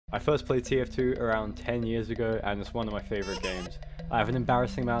I first played TF2 around 10 years ago and it's one of my favourite games. I have an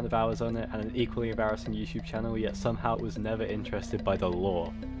embarrassing amount of hours on it and an equally embarrassing YouTube channel, yet somehow was never interested by the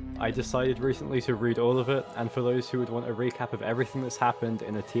lore. I decided recently to read all of it, and for those who would want a recap of everything that's happened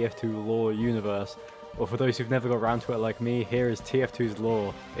in the TF2 lore universe, or for those who've never got around to it like me, here is TF2's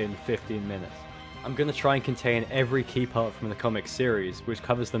lore in 15 minutes. I'm going to try and contain every key part from the comic series, which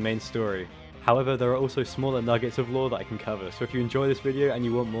covers the main story. However, there are also smaller nuggets of lore that I can cover, so if you enjoy this video and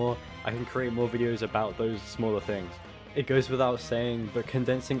you want more, I can create more videos about those smaller things. It goes without saying, but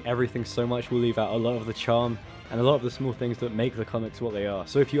condensing everything so much will leave out a lot of the charm and a lot of the small things that make the comics what they are.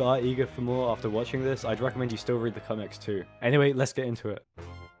 So if you are eager for more after watching this, I'd recommend you still read the comics too. Anyway, let's get into it.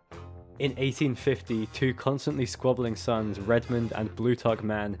 In 1850, two constantly squabbling sons, Redmond and Bluetuck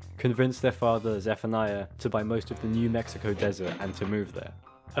Man, convinced their father, Zephaniah, to buy most of the New Mexico desert and to move there.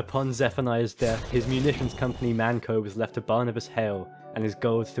 Upon Zephaniah's death, his munitions company Manco was left to Barnabas Hale and his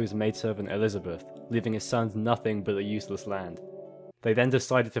gold to his maidservant Elizabeth, leaving his sons nothing but a useless land. They then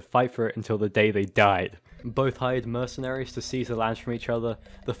decided to fight for it until the day they died. Both hired mercenaries to seize the lands from each other.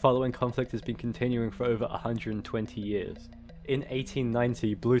 The following conflict has been continuing for over 120 years. In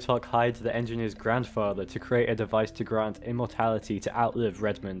 1890, Bluetuck hired the engineer's grandfather to create a device to grant immortality to outlive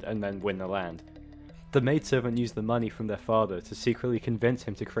Redmond and then win the land. The maidservant used the money from their father to secretly convince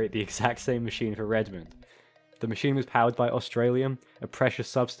him to create the exact same machine for Redmond. The machine was powered by Australium, a precious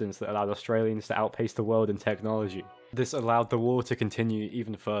substance that allowed Australians to outpace the world in technology. This allowed the war to continue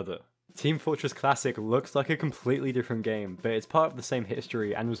even further. Team Fortress Classic looks like a completely different game, but it's part of the same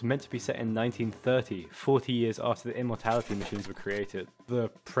history and was meant to be set in 1930, 40 years after the immortality machines were created. The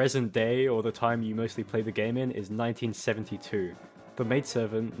present day, or the time you mostly play the game in, is 1972. The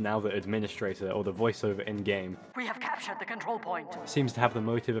maidservant, now the administrator or the voiceover in-game, "We have captured the control point," seems to have the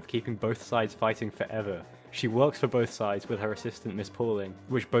motive of keeping both sides fighting forever. She works for both sides with her assistant Miss Pauling,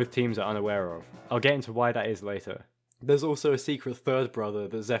 which both teams are unaware of. I'll get into why that is later. There's also a secret third brother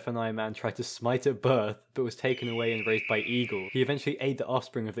that Zephaniah Man tried to smite at birth, but was taken away and raised by Eagle. He eventually ate the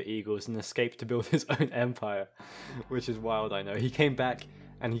offspring of the Eagles and escaped to build his own empire, which is wild, I know. He came back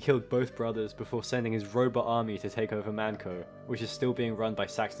and he killed both brothers before sending his robot army to take over Manco, which is still being run by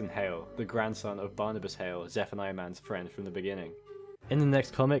Saxton Hale, the grandson of Barnabas Hale, Zephaniah Man's friend from the beginning. In the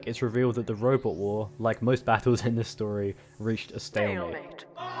next comic, it's revealed that the Robot War, like most battles in this story, reached a stalemate.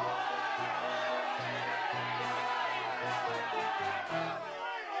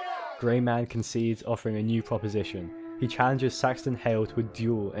 Grey Man concedes, offering a new proposition. He challenges Saxton Hale to a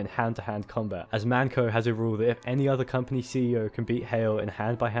duel in hand-to-hand combat, as Manco has a rule that if any other company CEO can beat Hale in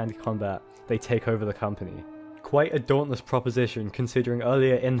hand-by-hand combat, they take over the company. Quite a dauntless proposition, considering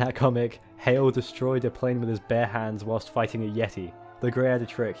earlier in that comic, Hale destroyed a plane with his bare hands whilst fighting a Yeti. The Grey had a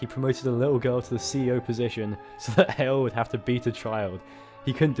trick. He promoted a little girl to the CEO position so that Hale would have to beat a child.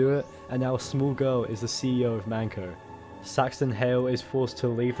 He couldn't do it, and now a small girl is the CEO of Manco. Saxton Hale is forced to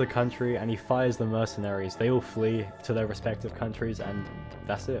leave the country and he fires the mercenaries. They all flee to their respective countries and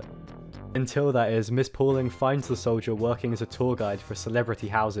that's it. Until that is, Miss Pauling finds the soldier working as a tour guide for celebrity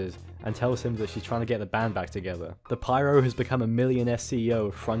houses and tells him that she's trying to get the band back together. The Pyro has become a millionaire CEO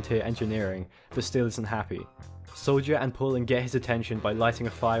of Frontier Engineering, but still isn't happy. Soldier and Pauling get his attention by lighting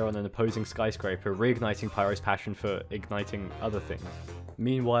a fire on an opposing skyscraper, reigniting Pyro's passion for igniting other things.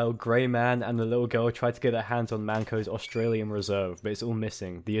 Meanwhile, Grey Man and the little girl try to get their hands on Manco's Australian reserve, but it's all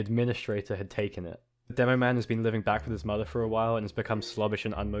missing. The administrator had taken it. Demoman has been living back with his mother for a while and has become sluggish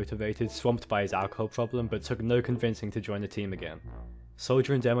and unmotivated, swamped by his alcohol problem, but took no convincing to join the team again.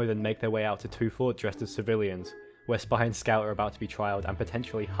 Soldier and Demo then make their way out to Two Fort dressed as civilians, where Spy and Scout are about to be trialed and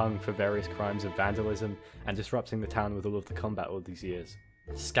potentially hung for various crimes of vandalism and disrupting the town with all of the combat all these years.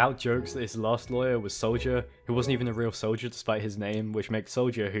 Scout jokes that his last lawyer was Soldier, who wasn't even a real soldier despite his name, which makes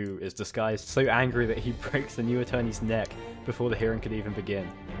Soldier, who is disguised, so angry that he breaks the new attorney's neck before the hearing could even begin.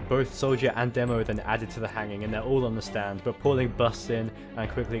 Both Soldier and Demo are then added to the hanging and they're all on the stand, but Pauling busts in and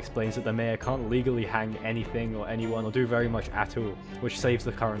quickly explains that the mayor can't legally hang anything or anyone or do very much at all, which saves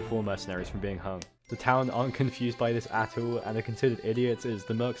the current 4 mercenaries from being hung. The town aren't confused by this at all and are considered idiots as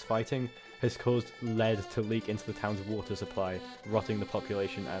the mercs fighting has caused lead to leak into the town's water supply, rotting the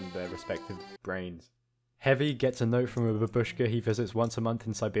population and their respective brains. Heavy gets a note from a babushka he visits once a month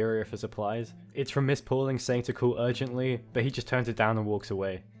in Siberia for supplies. It's from Miss Pauling saying to call urgently, but he just turns it down and walks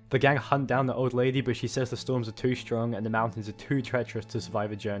away. The gang hunt down the old lady, but she says the storms are too strong and the mountains are too treacherous to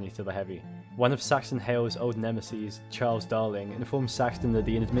survive a journey to the Heavy. One of Saxton Hale's old nemesis, Charles Darling, informs Saxton that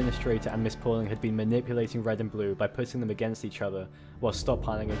the administrator and Miss Pauling had been manipulating Red and Blue by putting them against each other while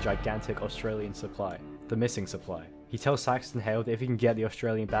stockpiling a gigantic Australian supply, the missing supply. He tells Saxton Hale that if he can get the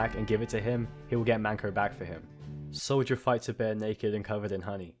Australian back and give it to him, he will get Manco back for him. Soldier fights a bear naked and covered in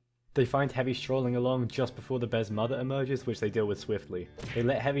honey. They find Heavy strolling along just before the bear's mother emerges, which they deal with swiftly. They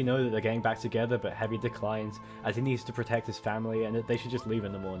let Heavy know that they're getting back together, but Heavy declines as he needs to protect his family and that they should just leave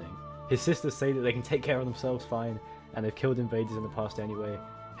in the morning. His sisters say that they can take care of themselves fine, and they've killed invaders in the past anyway.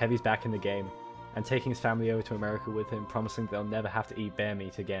 Heavy's back in the game, and taking his family over to America with him, promising they'll never have to eat bear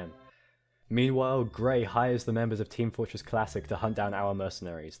meat again. Meanwhile, Gray hires the members of Team Fortress Classic to hunt down our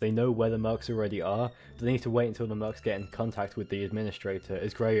mercenaries. They know where the mercs already are, but they need to wait until the mercs get in contact with the administrator,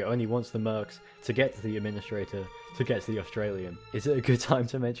 as Gray only wants the mercs to get to the administrator to get to the Australian. Is it a good time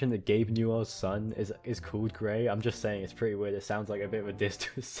to mention that Gabe Newell's son is called Gray? I'm just saying, it's pretty weird. It sounds like a bit of a diss to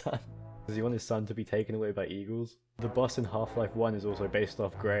his son. Does he want his son to be taken away by eagles? The boss in Half-Life 1 is also based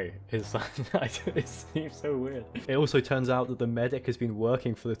off Gray, his son. It seems so weird. It also turns out that the medic has been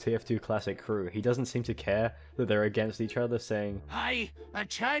working for the TF2 Classic crew. He doesn't seem to care that they're against each other, saying, "Hi, a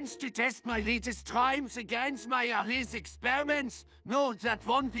chance to test my latest triumphs against my Oris experiments? No, that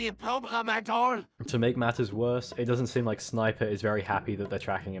won't be a problem at all." To make matters worse, it doesn't seem like Sniper is very happy that they're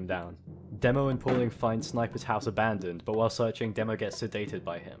tracking him down. Demo and Pauling find Sniper's house abandoned, but while searching, Demo gets sedated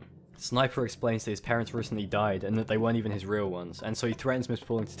by him. Sniper explains that his parents recently died and that they weren't even his real ones, and so he threatens Miss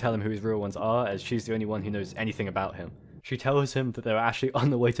Pauling to tell him who his real ones are, as she's the only one who knows anything about him. She tells him that they're actually on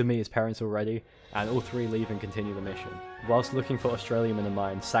the way to meet his parents already, and all three leave and continue the mission. Whilst looking for Australium in a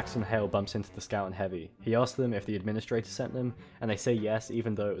mine, Saxon Hale bumps into the Scout and Heavy. He asks them if the administrator sent them, and they say yes,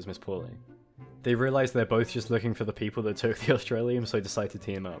 even though it was Miss Pauling. They realise they're both just looking for the people that took the Australium, so decide to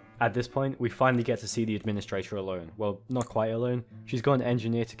team up. At this point, we finally get to see the administrator alone. Well, not quite alone. She's got an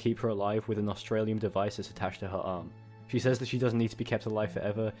engineer to keep her alive with an Australium device that's attached to her arm. She says that she doesn't need to be kept alive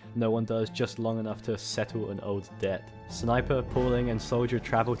forever, no one does, just long enough to settle an old debt. Sniper, Pauling, and Soldier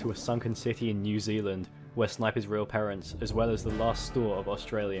travel to a sunken city in New Zealand, where Sniper's real parents, as well as the last store of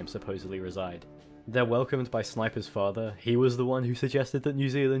Australium, supposedly reside. They're welcomed by Sniper's father. He was the one who suggested that New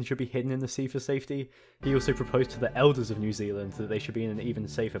Zealand should be hidden in the sea for safety. He also proposed to the elders of New Zealand that they should be in an even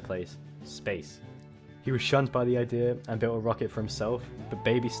safer place, space. He was shunned by the idea and built a rocket for himself, but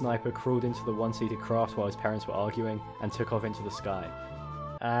baby Sniper crawled into the one-seated craft while his parents were arguing and took off into the sky.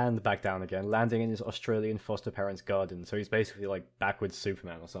 And back down again, landing in his Australian foster parents' garden, so he's basically like backwards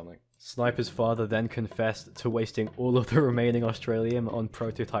Superman or something. Sniper's father then confessed to wasting all of the remaining Australium on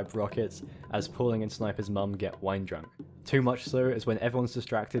prototype rockets, as Pauling and Sniper's mum get wine drunk. Too much so, as when everyone's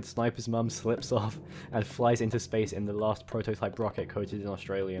distracted, Sniper's mum slips off and flies into space in the last prototype rocket coated in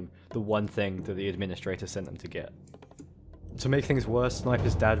Australium, the one thing that the administrator sent them to get. To make things worse,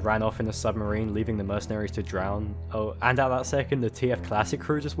 Sniper's dad ran off in a submarine, leaving the mercenaries to drown. Oh, and at that second, the TF Classic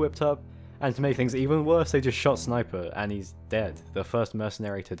crew just whipped up. And to make things even worse, they just shot Sniper, and he's dead, the first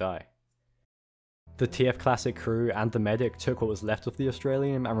mercenary to die. The TF Classic crew and the medic took what was left of the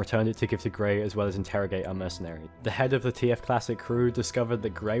Australium and returned it to give to Grey, as well as interrogate our mercenary. The head of the TF Classic crew discovered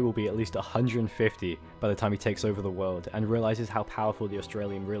that Grey will be at least 150 by the time he takes over the world, and realizes how powerful the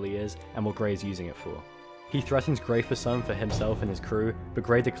Australium really is and what Grey is using it for. He threatens Grey for some for himself and his crew, but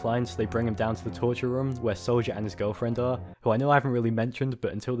Grey declines, so they bring him down to the torture room where Soldier and his girlfriend are, who I know I haven't really mentioned,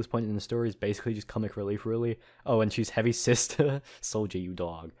 but until this point in the story is basically just comic relief really. Oh, and she's Heavy's sister. Soldier, you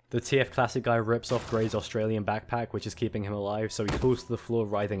dog. The TF Classic guy rips off Grey's Australian backpack, which is keeping him alive, so he falls to the floor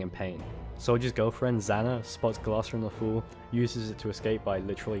writhing in pain. Soldier's girlfriend, Xana, spots glass from the fall, uses it to escape by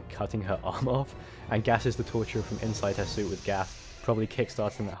literally cutting her arm off, and gasses the torturer from inside her suit with gas, probably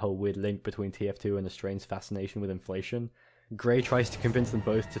kickstarting that whole weird link between TF2 and the strange fascination with inflation. Grey tries to convince them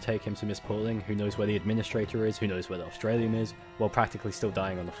both to take him to Miss Pauling, who knows where the administrator is, who knows where the Australium is, while practically still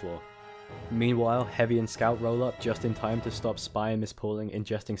dying on the floor. Meanwhile, Heavy and Scout roll up just in time to stop Spy and Miss Pauling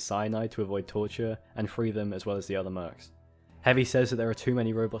ingesting cyanide to avoid torture, and free them as well as the other mercs. Heavy says that there are too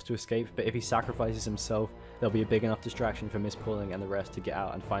many robots to escape, but if he sacrifices himself, there'll be a big enough distraction for Miss Pauling and the rest to get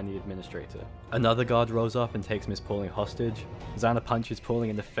out and find the administrator. Another guard rolls up and takes Miss Pauling hostage. Xana punches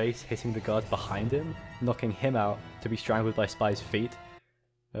Pauling in the face, hitting the guard behind him, knocking him out to be strangled by Spy's feet.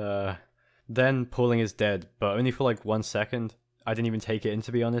 Then Pauling is dead, but only for like 1 second. I didn't even take it in,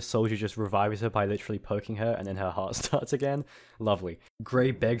 to be honest. Soldier just revives her by literally poking her, and then her heart starts again. Lovely.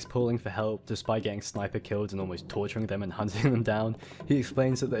 Grey begs Pauling for help, despite getting Sniper killed and almost torturing them and hunting them down. He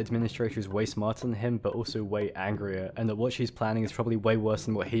explains that the administrator is way smarter than him, but also way angrier, and that what she's planning is probably way worse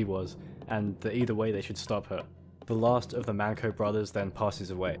than what he was, and that either way they should stop her. The last of the Manco brothers then passes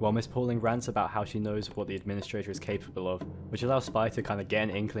away, while Miss Pauling rants about how she knows what the administrator is capable of, which allows Spy to kind of get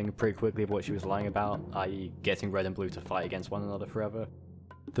an inkling pretty quickly of what she was lying about, i.e. getting Red and Blue to fight against one another forever.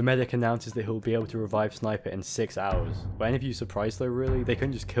 The medic announces that he'll be able to revive Sniper in 6 hours. Were any of you surprised though really? They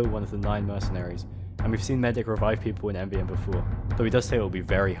couldn't just kill one of the 9 mercenaries. and we've seen Medic revive people in MVM before, though he does say it will be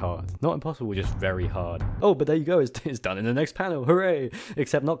very hard. Not impossible, just very hard. Oh, but there you go, it's done in the next panel, hooray!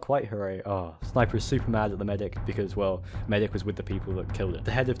 Except not quite hooray. Oh, Sniper is super mad at the Medic because, well, Medic was with the people that killed it.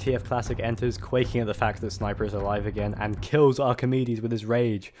 The head of TF Classic enters, quaking at the fact that Sniper is alive again, and kills Archimedes with his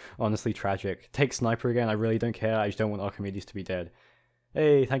rage. Honestly tragic. Take Sniper again, I really don't care, I just don't want Archimedes to be dead.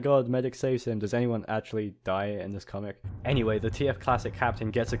 Hey, thank God, Medic saves him. Does anyone actually die in this comic? Anyway, the TF Classic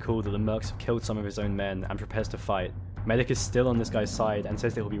captain gets a call that the mercs have killed some of his own men and prepares to fight. Medic is still on this guy's side and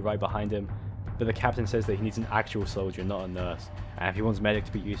says that he'll be right behind him, but the captain says that he needs an actual soldier, not a nurse, and if he wants Medic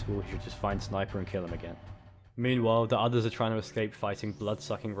to be useful, he should just find Sniper and kill him again. Meanwhile, the others are trying to escape fighting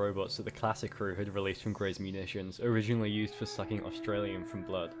blood-sucking robots that the Classic crew had released from Grey's munitions, originally used for sucking Australium from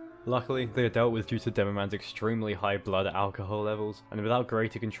blood. Luckily, they are dealt with due to Demoman's extremely high blood alcohol levels, and without Grey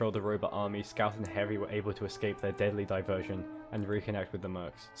to control the robot army, Scout and Heavy were able to escape their deadly diversion and reconnect with the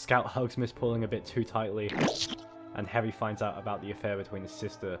mercs. Scout hugs Miss Pauling a bit too tightly, and Heavy finds out about the affair between his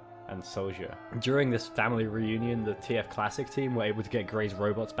sister and Soldier. During this family reunion, the TF Classic team were able to get Grey's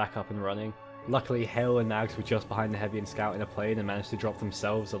robots back up and running. Luckily, Hale and Mags were just behind the Heavy and Scout in a plane and managed to drop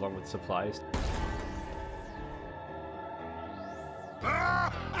themselves along with supplies.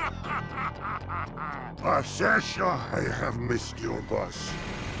 Sasha, I have missed your bus.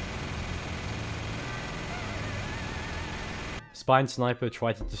 Spy and Sniper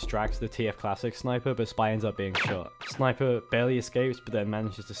try to distract the TF Classic Sniper, but Spy ends up being shot. Sniper barely escapes, but then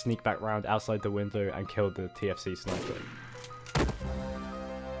manages to sneak back round outside the window and kill the TFC Sniper.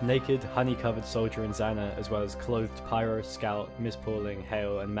 Naked, honey-covered Soldier and Xana, as well as clothed Pyro, Scout, Miss Pauling,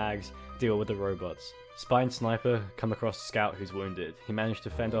 Hale, and Mags deal with the robots. Spy and Sniper come across Scout who's wounded. He managed to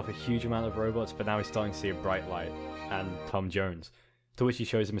fend off a huge amount of robots, but now he's starting to see a bright light, and Tom Jones, to which he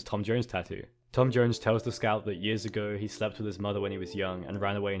shows him his Tom Jones tattoo. Tom Jones tells the Scout that years ago he slept with his mother when he was young and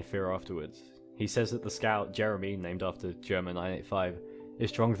ran away in fear afterwards. He says that the Scout, Jeremy, named after German 985, is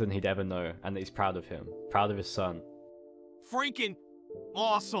stronger than he'd ever know, and that he's proud of him, proud of his son. Freaking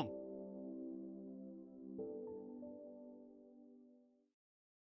awesome!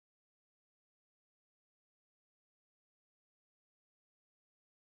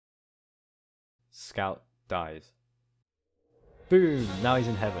 Scout dies. Boom! Now he's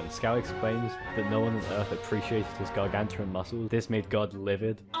in heaven. Scout explains that no one on Earth appreciated his gargantuan muscles. This made God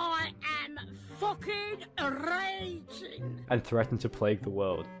livid. I am fucking raging! And threatened to plague the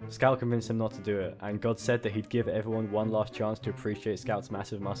world. Scout convinced him not to do it, and God said that he'd give everyone one last chance to appreciate Scout's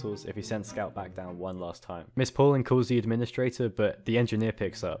massive muscles if he sent Scout back down one last time. Miss Pauling calls the administrator, but the engineer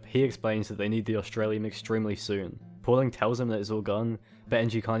picks up. He explains that they need the Australium extremely soon. Pauling tells him that it's all gone, but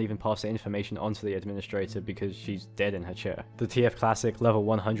NG can't even pass the information on to the administrator because she's dead in her chair. The TF Classic level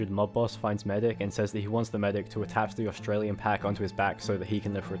 100 mob boss finds Medic and says that he wants the Medic to attach the Australian pack onto his back so that he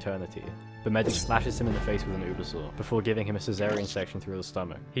can live for eternity. But Medic slashes him in the face with an Ubersaw, before giving him a cesarean section through the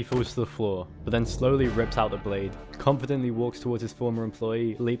stomach. He falls to the floor, but then slowly rips out the blade, confidently walks towards his former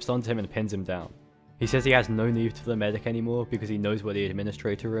employee, leaps onto him and pins him down. He says he has no need for the Medic anymore because he knows where the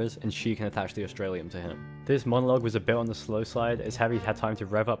administrator is and she can attach the Australium to him. This monologue was a bit on the slow side as Heavy had time to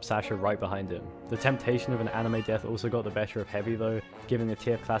rev up Sasha right behind him. The temptation of an anime death also got the better of Heavy though, giving the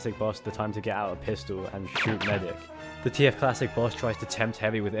TF Classic boss the time to get out a pistol and shoot Medic. The TF Classic boss tries to tempt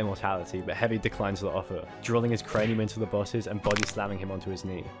Heavy with immortality, but Heavy declines the offer, drilling his cranium into the bosses and body slamming him onto his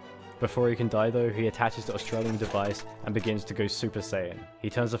knee. Before he can die though, he attaches the Australian device and begins to go Super Saiyan.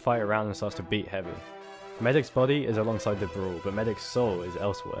 He turns the fight around and starts to beat Heavy. Medic's body is alongside the brawl, but Medic's soul is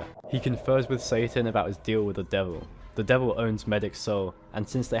elsewhere. He confers with Satan about his deal with the devil. The devil owns Medic's soul, and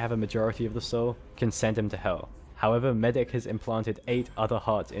since they have a majority of the soul, can send him to hell. However, Medic has implanted 8 other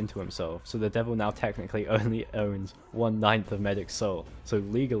hearts into himself, so the devil now technically only owns 1/9 of Medic's soul, so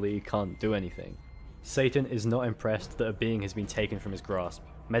legally he can't do anything. Satan is not impressed that a being has been taken from his grasp.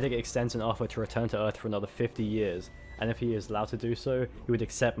 Medic extends an offer to return to Earth for another 50 years, and if he is allowed to do so, he would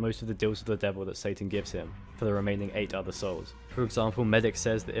accept most of the deals with the devil that Satan gives him, for the remaining 8 other souls. For example, Medic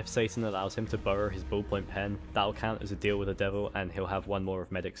says that if Satan allows him to borrow his ballpoint pen, that'll count as a deal with the devil and he'll have 1 more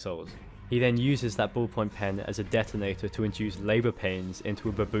of Medic's souls. He then uses that ballpoint pen as a detonator to induce labor pains into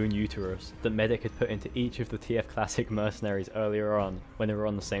a baboon uterus that Medic had put into each of the TF Classic mercenaries earlier on when they were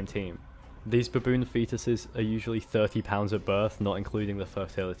on the same team. These baboon fetuses are usually 30 pounds at birth, not including the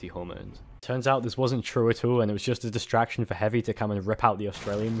fertility hormones. Turns out this wasn't true at all and it was just a distraction for Heavy to come and rip out the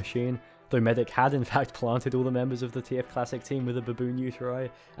Australian machine, though Medic had in fact planted all the members of the TF Classic team with a baboon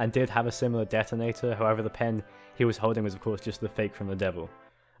uteri and did have a similar detonator. However, the pen he was holding was of course just the fake from the devil.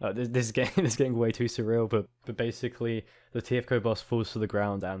 This is getting way too surreal, but basically the TFCO boss falls to the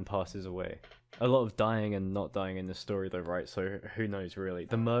ground and passes away. A lot of dying and not dying in this story though, right? So who knows really.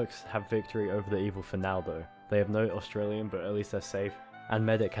 The mercs have victory over the evil for now though. They have no Australian, but at least they're safe. And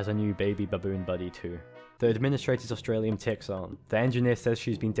Medic has a new baby baboon buddy too. The administrator's Australian ticks on. The engineer says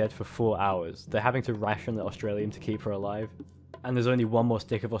she's been dead for 4 hours. They're having to ration the Australian to keep her alive. And there's only one more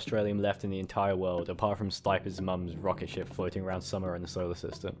stick of Australium left in the entire world, apart from Stiper's mum's rocket ship floating around somewhere in the solar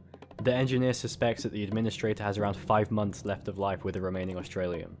system. The engineer suspects that the administrator has around 5 months left of life with the remaining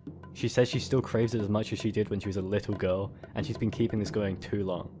Australium. She says she still craves it as much as she did when she was a little girl, and she's been keeping this going too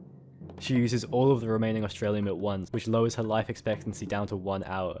long. She uses all of the remaining Australium at once, which lowers her life expectancy down to 1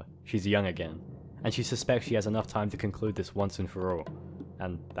 hour. She's young again. And she suspects she has enough time to conclude this once and for all.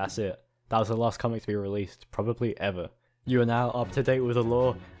 And that's it. That was the last comic to be released, probably ever. You are now up to date with the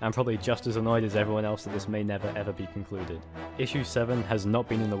lore, and probably just as annoyed as everyone else that this may never ever be concluded. Issue 7 has not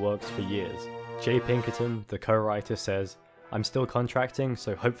been in the works for years. Jay Pinkerton, the co-writer, says, "I'm still contracting,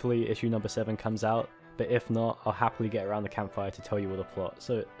 so hopefully issue number 7 comes out, but if not, I'll happily get around the campfire to tell you all the plot."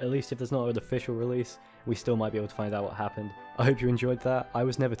 So at least if there's not an official release, we still might be able to find out what happened. I hope you enjoyed that. I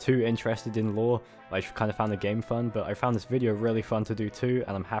was never too interested in lore. I just kind of found the game fun, but I found this video really fun to do too,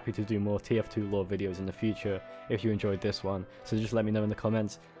 and I'm happy to do more TF2 lore videos in the future if you enjoyed this one. So just let me know in the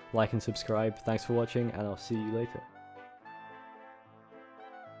comments, like and subscribe. Thanks for watching, and I'll see you later.